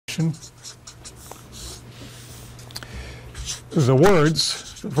communication. The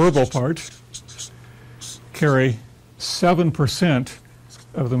words, the verbal part, carry 7%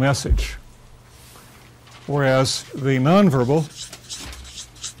 of the message, whereas the nonverbal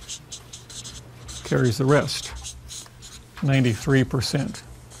carries the rest, 93%.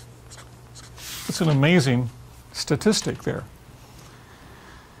 It's an amazing statistic there.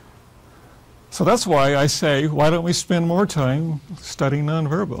 So that's why I say, why don't we spend more time studying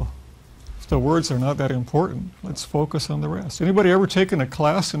nonverbal? If the words are not that important, let's focus on the rest. Anybody ever taken a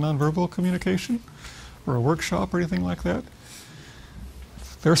class in nonverbal communication or a workshop or anything like that?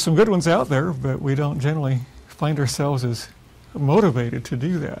 There's some good ones out there, but we don't generally find ourselves as motivated to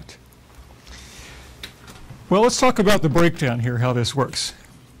do that. Well, let's talk about the breakdown here, how this works.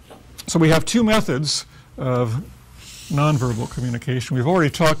 So we have two methods of nonverbal communication. We've already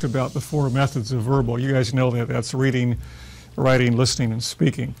talked about the four methods of verbal. You guys know that that's reading, writing, listening, and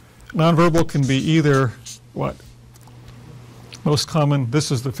speaking. Nonverbal can be either what? Most common,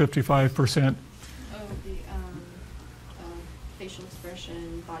 this is the 55%. Oh, the facial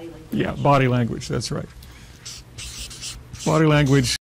expression, body language. Yeah, body language, that's right. Body language